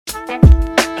Hi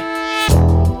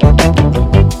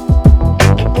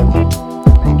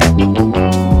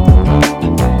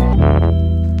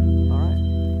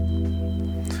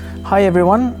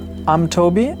everyone, I'm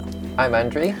Toby. I'm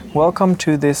Andrew. Welcome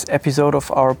to this episode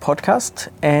of our podcast,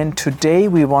 and today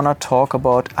we want to talk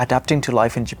about adapting to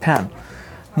life in Japan.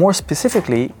 More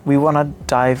specifically, we want to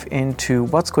dive into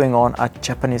what's going on at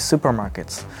Japanese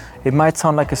supermarkets. It might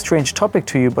sound like a strange topic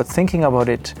to you, but thinking about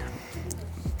it,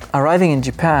 arriving in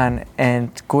Japan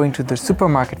and going to the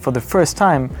supermarket for the first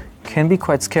time can be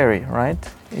quite scary, right?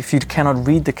 If you cannot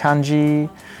read the kanji,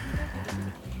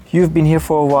 you've been here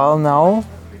for a while now.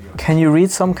 Can you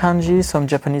read some kanji, some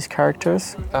Japanese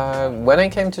characters? When I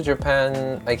came to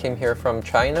Japan, I came here from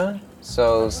China,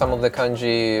 so some of the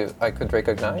kanji I could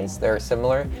recognize, they're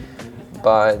similar.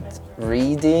 But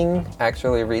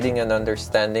actually reading and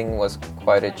understanding was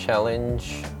quite a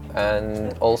challenge.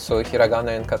 And also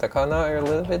hiragana and katakana are a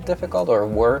little bit difficult, or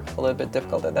were a little bit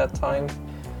difficult at that time.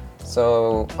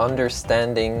 So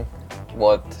understanding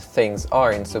what things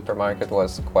are in supermarket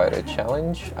was quite a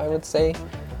challenge, I would say.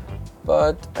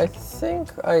 But I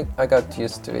think I got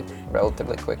used to it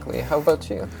relatively quickly. How about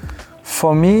you?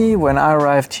 For me, when I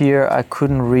arrived here, I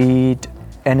couldn't read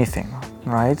anything,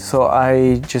 right? So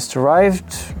I just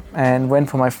arrived and went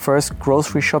for my first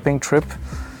grocery shopping trip.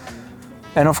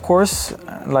 And of course,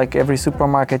 like every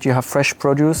supermarket, you have fresh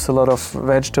produce, a lot of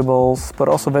vegetables, but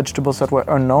also vegetables that were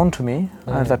unknown to me,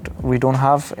 that we don't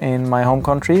have in my home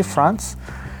country, France.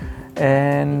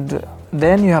 And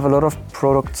then you have a lot of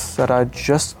products that are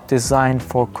just designed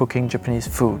for cooking Japanese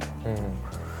food.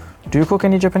 Do you cook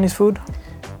any Japanese food?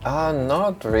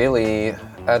 Not really.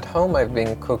 At home I've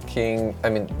been cooking,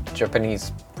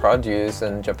 Japanese produce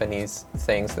and Japanese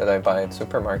things that I buy at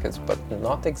supermarkets, but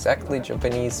not exactly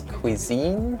Japanese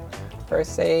cuisine per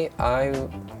se. I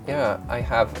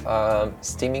have a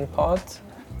steaming pot,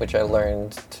 which I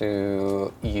learned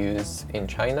to use in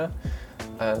China,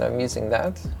 and I'm using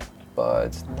that.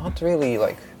 But not really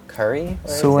like curry.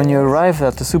 So when you arrive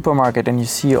at the supermarket and you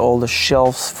see all the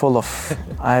shelves full of,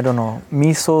 I don't know,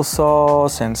 miso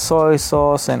sauce and soy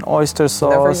sauce and oyster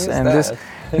sauce and this,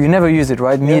 you never use it,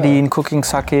 right? Mirin, cooking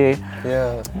sake,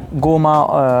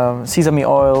 goma, sesame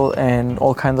oil and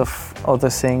all kinds of other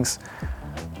things.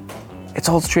 It's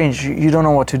all strange. You don't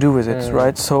know what to do with it,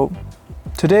 right? So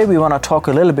today we want to talk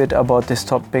a little bit about this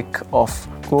topic of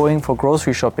going for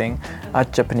grocery shopping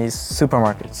at Japanese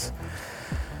supermarkets.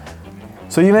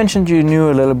 So you mentioned you knew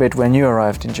a little bit when you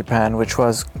arrived in Japan, which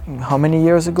was how many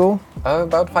years ago?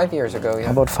 About 5 years ago, yeah.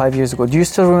 About 5 years ago. Do you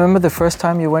still remember the first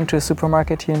time you went to a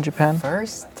supermarket here in Japan?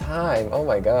 First time? Oh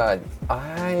my god.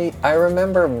 I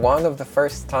remember one of the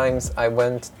first times I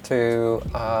went to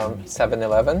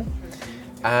 7-Eleven.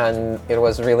 And it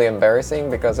was really embarrassing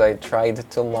because I tried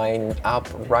to line up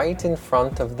right in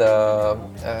front of the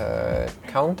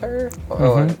counter,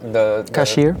 or the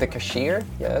cashier. The cashier,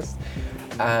 yes.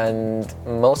 And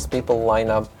most people line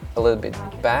up a little bit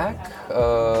back,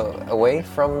 away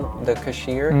from the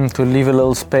cashier. To leave a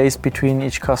little space between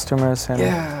each customers.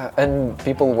 And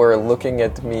people were looking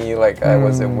at me like I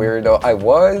was a weirdo. I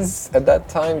was at that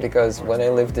time, because when I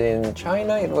lived in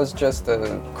China, it was just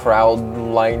a crowd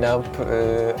lineup,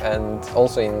 and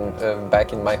also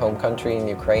back in my home country in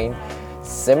Ukraine,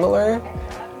 similar.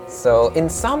 So in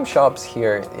some shops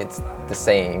here, it's the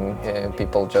same.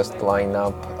 People just line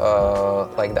up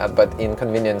like that. But in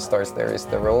convenience stores, there is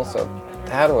the rule. So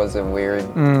that was a weird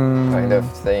kind of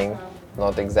thing.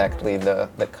 Not exactly the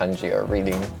kanji or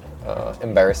reading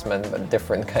embarrassment, but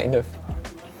different kind of.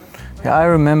 Yeah, I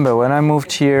remember when I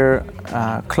moved here,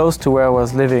 close to where I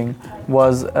was living,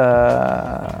 was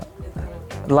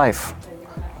Life.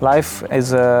 Life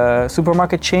is a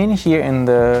supermarket chain here in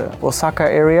the Osaka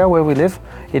area where we live.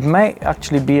 It may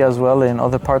actually be as well in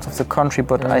other parts of the country,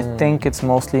 but I think it's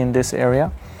mostly in this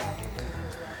area.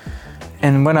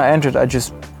 And when I entered, I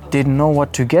just didn't know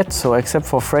what to get. So except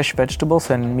for fresh vegetables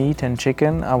and meat and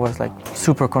chicken, I was like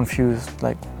super confused.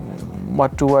 Like,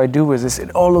 what do I do with this?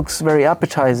 It all looks very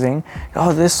appetizing.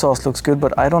 Oh, this sauce looks good,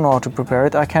 but I don't know how to prepare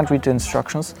it. I can't read the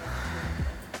instructions.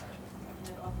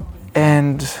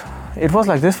 And it was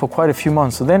like this for quite a few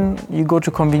months. So then you go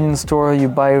to convenience store, you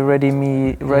buy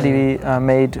ready-made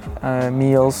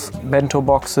meals, bento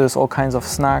boxes, all kinds of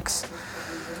snacks.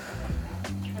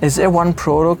 Is there one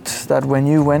product that when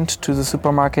you went to the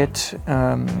supermarket,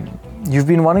 you've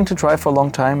been wanting to try for a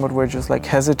long time, but were just like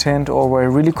hesitant or were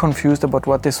really confused about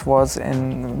what this was,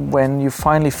 and when you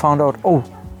finally found out, oh,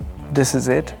 this is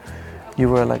it, you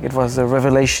were like, it was the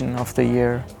revelation of the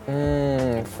year?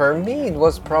 For me, it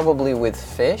was probably with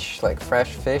fish, like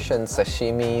fresh fish and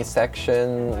sashimi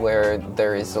section, where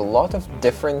there is a lot of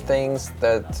different things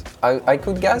that I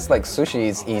could guess, like sushi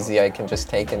is easy, I can just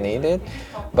take and eat it.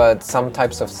 But some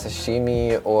types of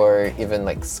sashimi or even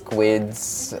like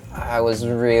squids, I was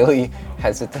really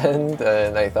hesitant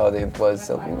and I thought it was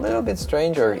a little bit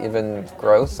strange or even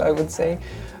gross, I would say.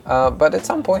 But at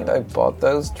some point I bought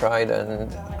those, tried,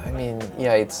 and I mean,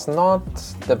 yeah, it's not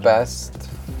the best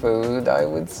food, I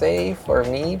would say, for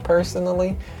me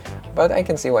personally, but I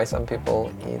can see why some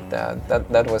people eat that.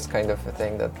 That was kind of a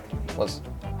thing that was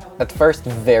at first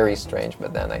very strange,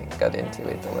 but then I got into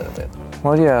it a little bit.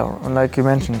 Well, yeah, like you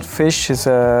mentioned, fish is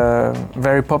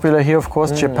very popular here, of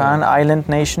course. Japan, island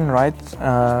nation, right?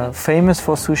 Famous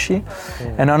for sushi.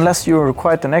 And unless you're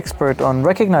quite an expert on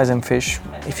recognizing fish,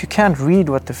 if you can't read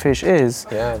what the fish is,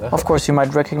 of course you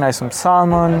might recognize some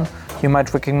salmon, you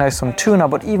might recognize some tuna,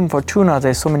 but even for tuna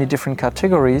there's so many different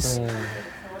categories.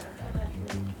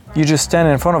 You just stand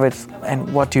in front of it,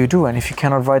 and what do you do? And if you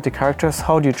cannot write the characters,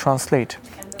 how do you translate?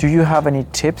 Do you have any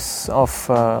tips of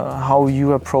how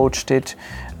you approached it?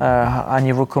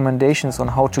 Any recommendations on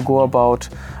how to go about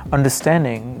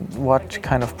understanding what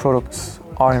kind of products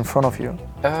are in front of you?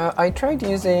 I tried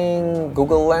using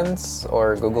Google Lens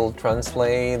or Google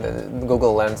Translate.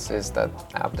 Google Lens is that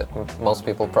app that most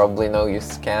people probably know. You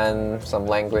scan some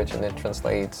language and it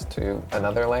translates to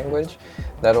another language.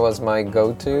 That was my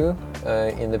go-to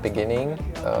in the beginning.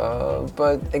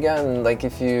 But again, like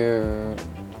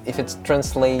if it's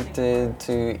translated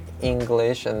to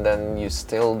English and then you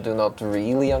still do not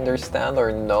really understand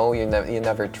or know, you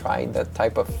never tried that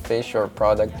type of fish or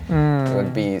product, you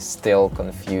would be still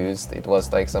confused. It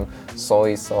was like some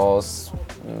soy sauce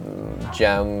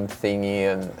jam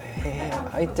thingy, and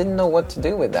I didn't know what to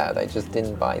do with that. I just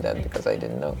didn't buy that because I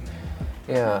didn't know.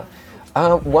 Yeah.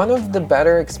 One of the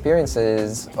better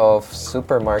experiences of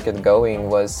supermarket going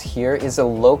was here is a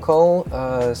local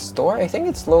store. I think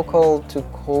it's local to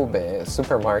Kobe, a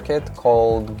supermarket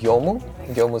called Gyomu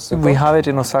Super. We have it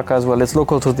in Osaka as well. It's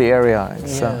local to the area.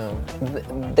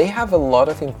 They have a lot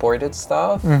of imported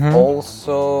stuff,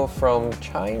 also from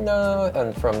China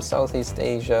and from Southeast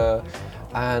Asia.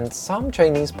 And some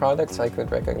Chinese products I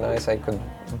could recognize, I could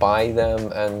buy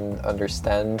them and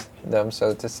understand them,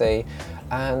 so to say.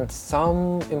 And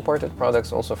some imported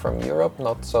products also from Europe,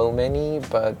 not so many,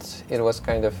 but it was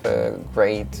kind of a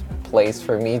great place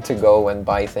for me to go and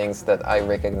buy things that I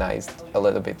recognized a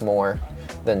little bit more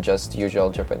than just usual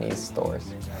Japanese stores.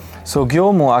 So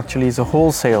Gyomu actually is a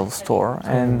wholesale store,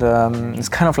 and it's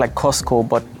kind of like Costco,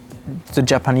 but the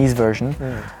Japanese version,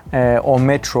 or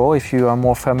Metro if you are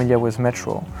more familiar with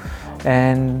Metro.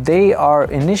 And they are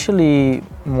initially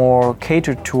more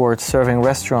catered towards serving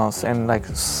restaurants in like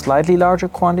slightly larger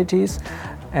quantities,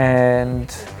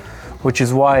 and which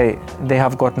is why they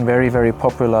have gotten very, very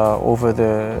popular over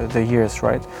the years,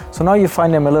 right? So now you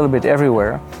find them a little bit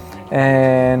everywhere.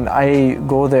 And I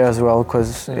go there as well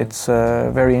because it's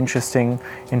very interesting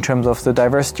in terms of the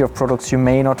diversity of products. You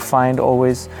may not find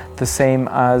always the same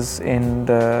as in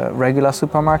the regular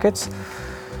supermarkets.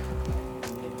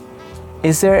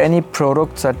 Is there any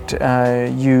product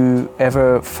that you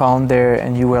ever found there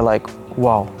and you were like,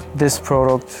 wow, this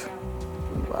product,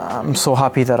 I'm so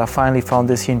happy that I finally found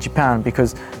this here in Japan?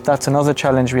 Because that's another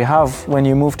challenge we have. When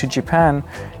you move to Japan,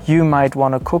 you might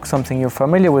want to cook something you're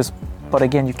familiar with, but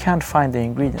again, you can't find the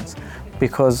ingredients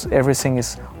because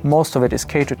most of it is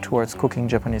catered towards cooking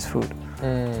Japanese food.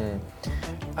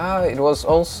 It was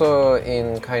also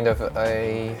in kind of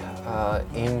a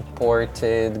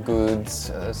imported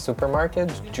goods supermarket,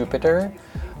 Jupiter.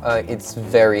 It's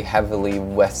very heavily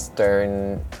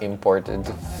Western imported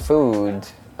food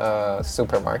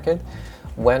supermarket.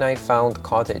 When I found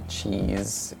cottage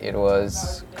cheese, it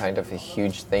was kind of a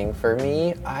huge thing for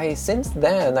me. Since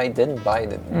then, I didn't buy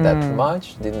that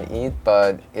much, didn't eat,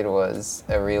 but it was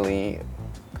a really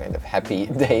kind of happy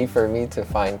day for me to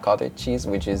find cottage cheese,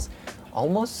 which is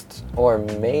almost, or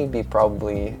maybe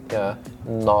probably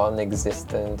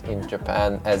non-existent in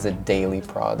Japan as a daily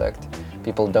product.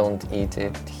 People don't eat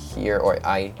it here, or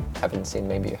I haven't seen,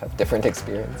 maybe you have different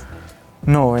experience.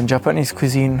 No, in Japanese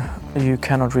cuisine, you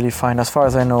cannot really find, as far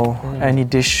as I know, any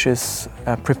dishes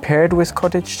prepared with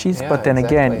cottage cheese. But then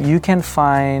again, you can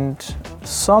find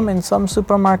some in some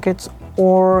supermarkets,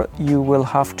 or you will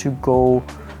have to go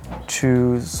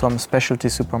to some specialty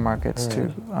supermarkets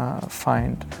to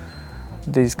find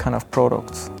these kind of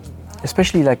products.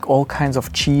 Especially like all kinds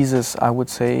of cheeses, I would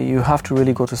say, you have to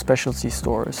really go to specialty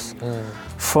stores.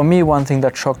 For me, one thing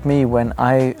that shocked me when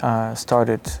I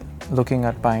started looking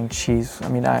at buying cheese. I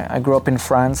mean, I grew up in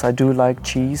France. I do like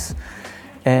cheese,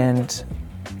 and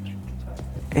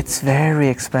it's very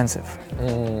expensive.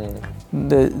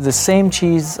 The same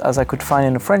cheese as I could find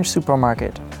in a French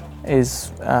supermarket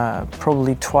is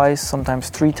probably twice, sometimes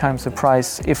 3 times the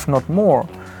price, if not more.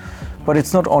 But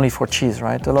it's not only for cheese,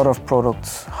 right? A lot of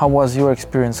products. How was your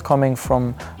experience coming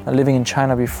from living in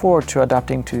China before to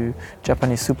adapting to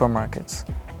Japanese supermarkets?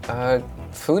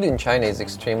 Food in China is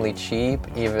extremely cheap,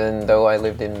 even though I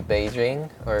lived in Beijing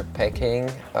or Peking.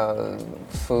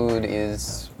 Food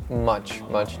is much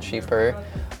cheaper.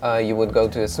 You would go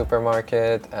to a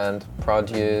supermarket and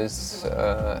produce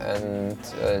and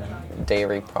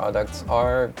dairy products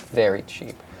are very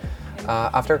cheap.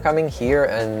 After coming here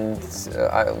and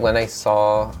when I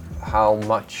saw how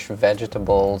much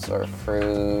vegetables or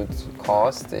fruit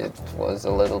cost, it was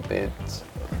a little bit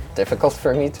difficult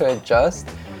for me to adjust.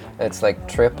 It's like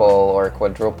triple or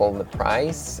quadruple the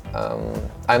price.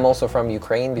 I'm also from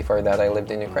Ukraine. Before that I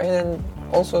lived in Ukraine, and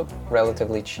also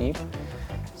relatively cheap.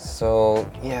 So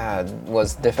yeah, it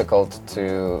was difficult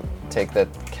to take that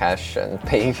cash and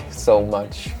pay so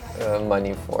much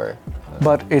money for.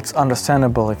 But it's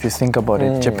understandable if you think about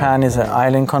it. Japan is an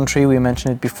island country, we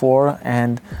mentioned it before,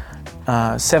 and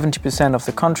 70% of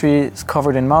the country is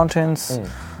covered in mountains,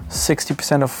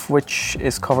 60% of which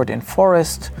is covered in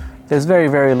forest. There's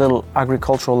very little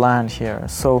agricultural land here.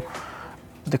 So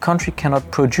the country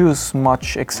cannot produce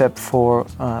much except for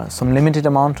some limited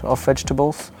amount of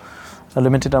vegetables, a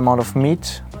limited amount of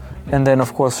meat, and then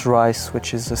of course rice,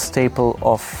 which is a staple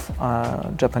of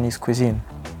Japanese cuisine.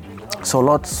 So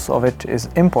lots of it is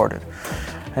imported.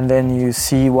 And then you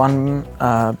see one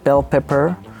bell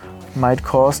pepper might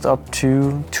cost up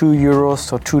to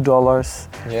 €2 or $2.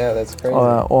 Yeah, that's crazy.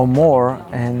 Or more,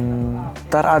 and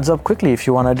that adds up quickly if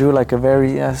you want to do like a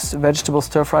very vegetable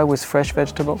stir fry with fresh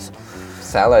vegetables.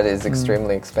 Salad is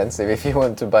extremely expensive if you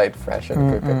want to buy it fresh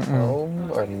and cook at home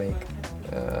or make.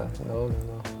 No.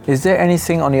 Is there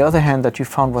anything, on the other hand, that you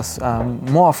found was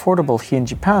more affordable here in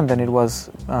Japan than it was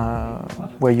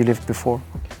where you lived before?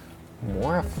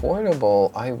 More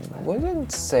affordable? I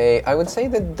wouldn't say. I would say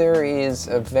that there is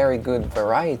a very good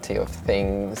variety of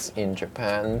things in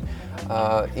Japan.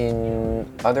 In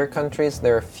other countries,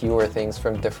 there are fewer things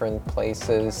from different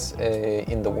places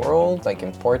in the world, like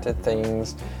imported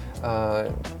things.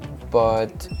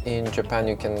 But in Japan,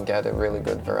 you can get a really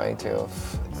good variety of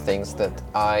things that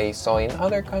I saw in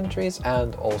other countries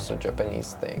and also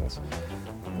Japanese things.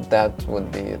 That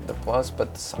would be the plus,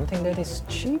 but something that is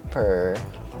cheaper,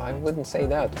 I wouldn't say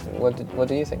that. What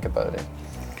do you think about it?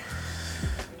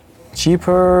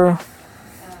 Cheaper?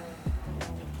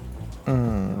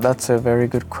 That's a very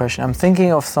good question. I'm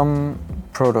thinking of some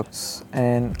products,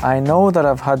 and I know that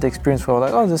I've had the experience where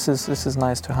like, oh, this is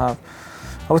nice to have.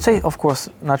 I would say, of course,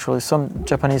 naturally, some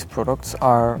Japanese products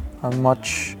are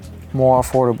much more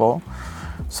affordable.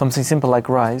 Something simple like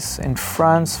rice. In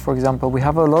France, for example, we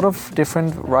have a lot of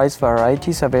different rice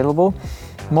varieties available.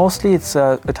 Mostly it's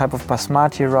a type of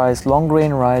basmati rice, long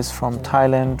grain rice from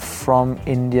Thailand, from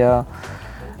India,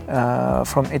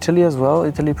 from Italy as well.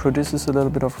 Italy produces a little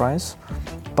bit of rice,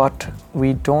 but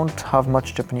we don't have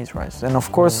much Japanese rice. And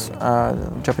of course,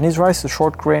 Japanese rice, the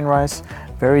short grain rice,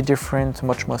 very different,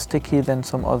 much more sticky than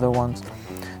some other ones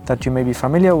that you may be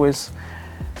familiar with.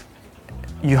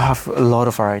 You have a lot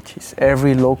of varieties.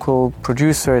 Every local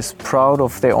producer is proud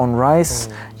of their own rice.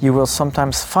 You will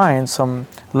sometimes find some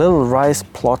little rice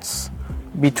plots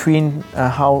between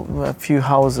a few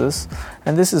houses,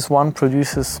 and this is one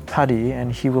producer's paddy,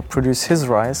 and he will produce his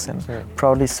rice and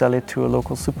proudly sell it to a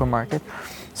local supermarket.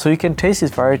 So you can taste this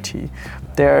variety.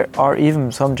 There are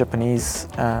even some Japanese,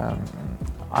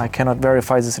 I cannot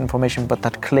verify this information, but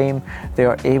that claim they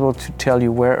are able to tell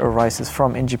you where a rice is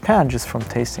from in Japan just from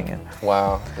tasting it.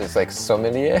 Wow, it's like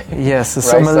sommelier? Yes, a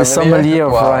sommelier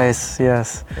of rice,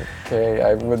 yes. Okay,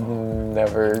 I would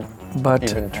never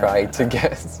even try to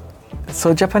guess.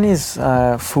 So Japanese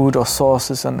food or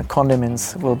sauces and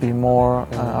condiments will be more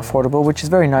affordable, which is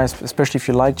very nice, especially if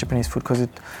you like Japanese food, because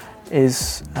it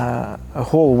is a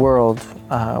whole world.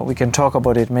 We can talk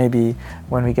about it maybe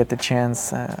when we get the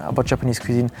chance about Japanese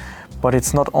cuisine, but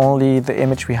it's not only the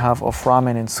image we have of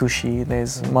ramen and sushi,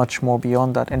 there's much more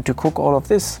beyond that. And to cook all of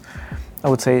this, I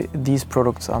would say these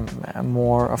products are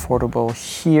more affordable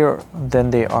here than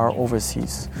they are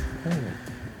overseas.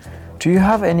 Do you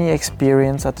have any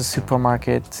experience at the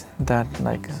supermarket that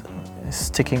like is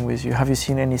sticking with you? Have you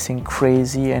seen anything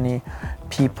crazy, any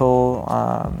people,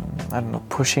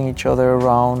 pushing each other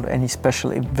around, any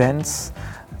special events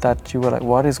that you were like,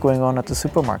 what is going on at the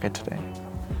supermarket today?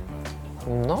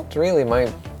 Not really.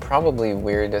 My probably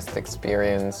weirdest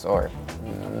experience, or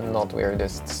not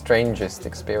weirdest, strangest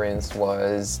experience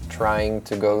was trying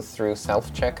to go through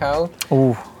self-checkout.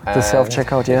 Oh, the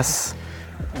self-checkout, yes.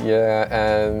 Yeah,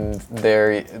 and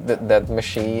that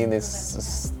machine is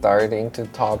starting to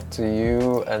talk to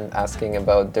you and asking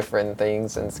about different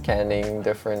things and scanning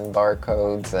different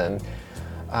barcodes, and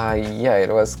yeah,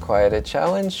 it was quite a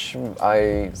challenge.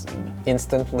 I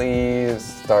instantly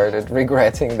started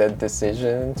regretting that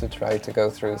decision to try to go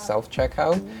through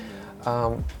self-checkout.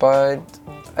 But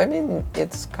I mean,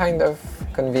 it's kind of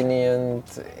convenient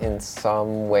in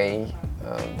some way.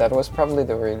 That was probably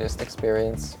the weirdest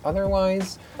experience.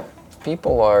 Otherwise,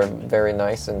 people are very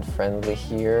nice and friendly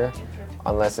here,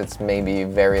 unless it's maybe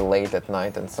very late at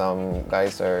night and some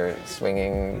guys are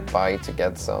swinging by to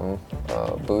get some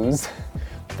booze.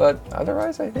 But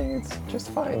otherwise, I think it's just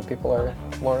fine. People are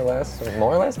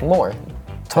more.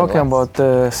 Talking about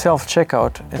the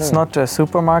self-checkout, it's not a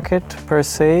supermarket per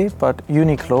se, but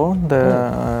Uniqlo,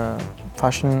 the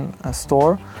fashion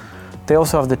store, they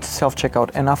also have the self-checkout,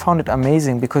 and I found it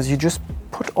amazing because you just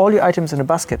put all your items in a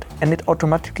basket and it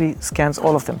automatically scans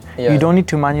all of them. Yeah. You don't need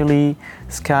to manually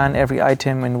scan every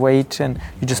item and wait, and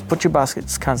you just put your basket, it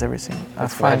scans everything.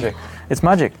 It's magic. It's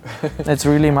magic. It's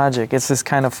really magic. It's this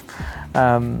kind of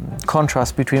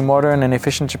contrast between modern and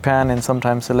efficient Japan and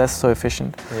sometimes the less so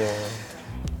efficient. Yeah.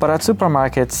 But at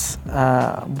supermarkets,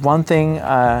 one thing,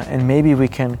 and maybe we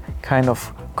can kind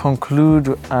of conclude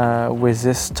with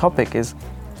this topic, is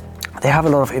they have a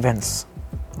lot of events,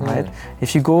 right?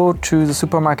 If you go to the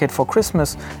supermarket for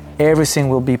Christmas, everything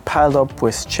will be piled up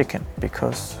with chicken,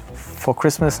 because for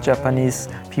Christmas, Japanese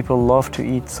people love to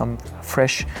eat some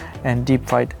fresh and deep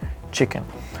fried chicken.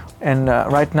 And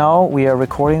right now we are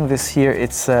recording this year.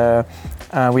 It's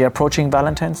we are approaching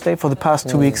Valentine's Day. For the past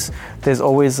 2 weeks, there's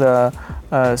always a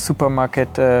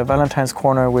supermarket Valentine's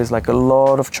corner with like a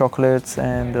lot of chocolates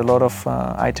and a lot of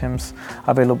items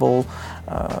available,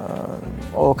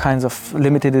 all kinds of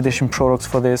limited edition products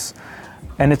for this.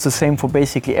 And it's the same for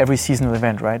basically every seasonal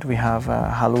event, right? We have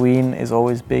Halloween is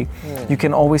always big. You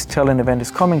can always tell an event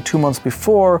is coming 2 months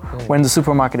before when the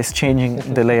supermarket is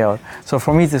changing the layout. So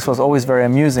for me, this was always very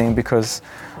amusing because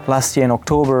last year in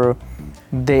October,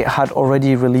 they had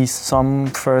already released some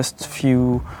first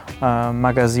few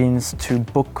magazines to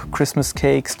book Christmas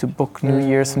cakes, to book New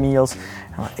Year's meals.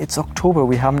 It's October,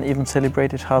 we haven't even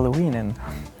celebrated Halloween, and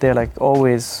they're like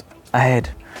always ahead.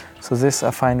 So this I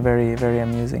find very, very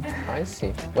amusing. I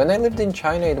see. When I lived in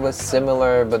China, it was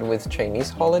similar, but with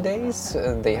Chinese holidays.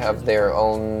 They have their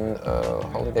own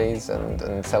holidays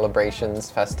and celebrations,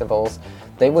 festivals.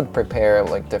 They would prepare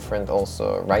like different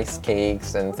also rice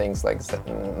cakes and things like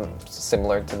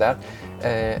similar to that.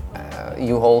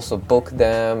 You also book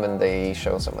them, and they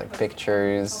show some like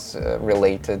pictures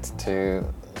related to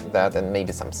that, and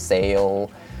maybe some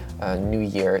sale. New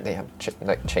Year, they have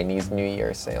like Chinese New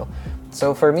Year sale.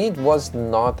 So for me, it was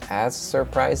not as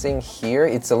surprising here.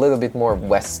 It's a little bit more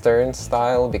Western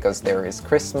style because there is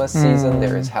Christmas season,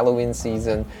 there is Halloween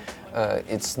season.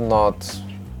 It's not,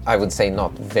 I would say,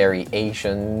 not very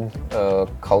Asian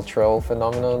cultural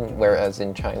phenomenon, whereas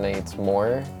in China it's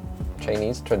more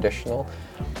Chinese traditional.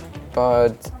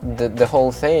 But the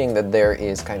whole thing that there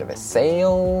is kind of a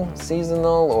sale,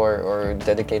 seasonal or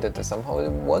dedicated to some holiday,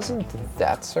 wasn't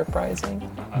that surprising.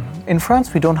 In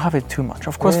France, we don't have it too much.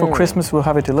 Of course, for Christmas, we'll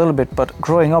have it a little bit, but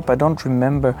growing up, I don't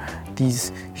remember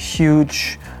these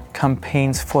huge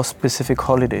campaigns for specific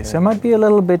holidays. There might be a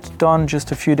little bit done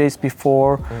just a few days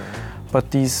before,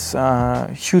 but these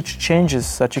huge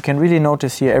changes that you can really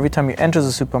notice here, every time you enter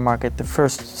the supermarket, the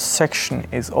first section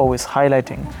is always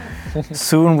highlighting.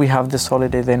 Soon we have this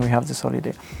holiday, then we have this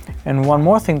holiday. And one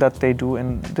more thing that they do,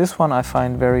 and this one I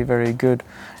find very, very good,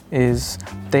 is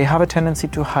they have a tendency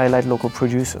to highlight local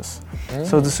producers.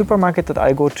 So the supermarket that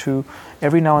I go to,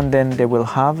 every now and then they will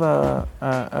have a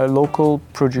local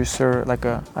producer, like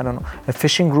a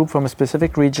fishing group from a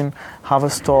specific region, have a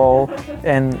stall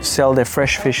and sell their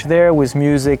fresh fish there with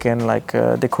music and like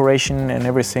decoration and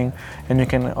everything. And you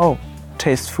can,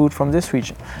 taste food from this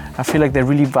region. I feel like they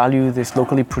really value this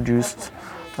locally produced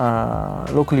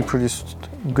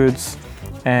goods,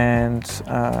 and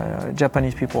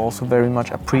Japanese people also very much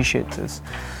appreciate this,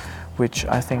 which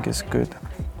I think is good.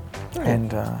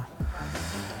 And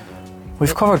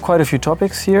we've covered quite a few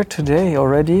topics here today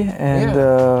already,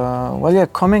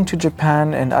 and coming to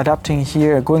Japan and adapting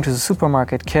here, going to the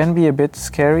supermarket can be a bit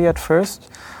scary at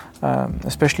first.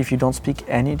 especially if you don't speak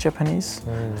any Japanese.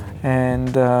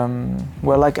 And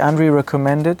well, like Andrew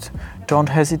recommended, don't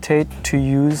hesitate to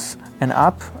use an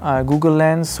app. Google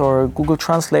Lens or Google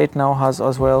Translate now has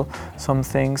as well some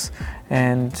things,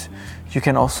 and you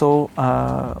can also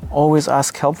always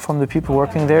ask help from the people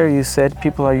working there. You said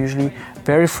people are usually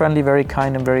very friendly, very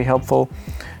kind, and very helpful.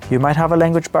 You might have a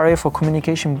language barrier for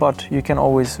communication, but you can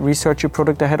always research your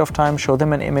product ahead of time, show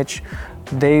them an image.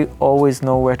 They always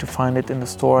know where to find it in the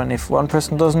store, and if one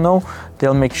person doesn't know,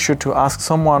 they'll make sure to ask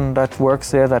someone that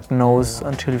works there that knows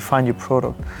until you find your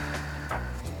product.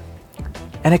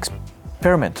 And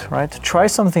experiment, right? Try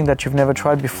something that you've never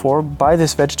tried before. Buy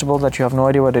this vegetable that you have no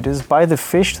idea what it is. Buy the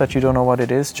fish that you don't know what it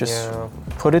is. Just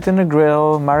put it in the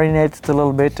grill, marinate it a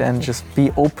little bit, and just be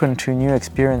open to new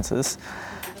experiences.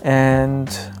 And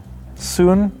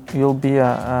soon you'll be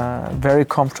very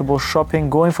comfortable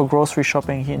going for grocery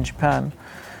shopping here in Japan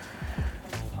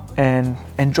and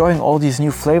enjoying all these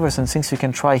new flavors and things you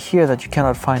can try here that you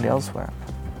cannot find elsewhere.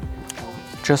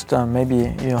 Just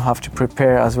maybe you'll have to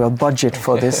prepare as well budget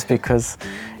for this because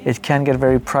it can get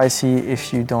very pricey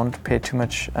if you don't pay too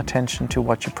much attention to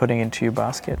what you're putting into your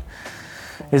basket.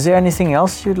 Is there anything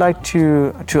else you'd like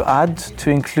to add, to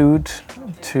include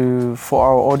for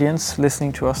our audience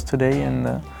listening to us today?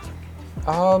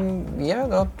 Yeah,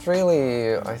 not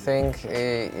really. I think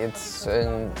it's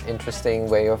an interesting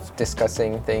way of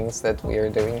discussing things that we are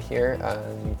doing here,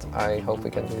 and I hope we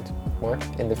can do it more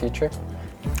in the future.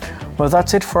 Well,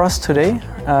 that's it for us today.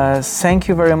 Thank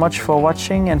you very much for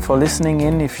watching and for listening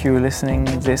in. If you're listening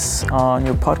this on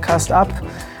your podcast app,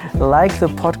 like the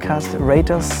podcast,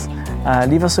 rate us,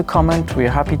 leave us a comment.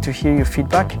 We're happy to hear your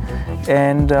feedback,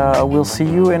 and we'll see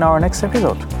you in our next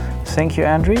episode. Thank you,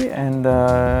 Andrew, and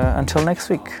until next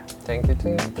week. Thank you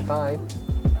too. Bye.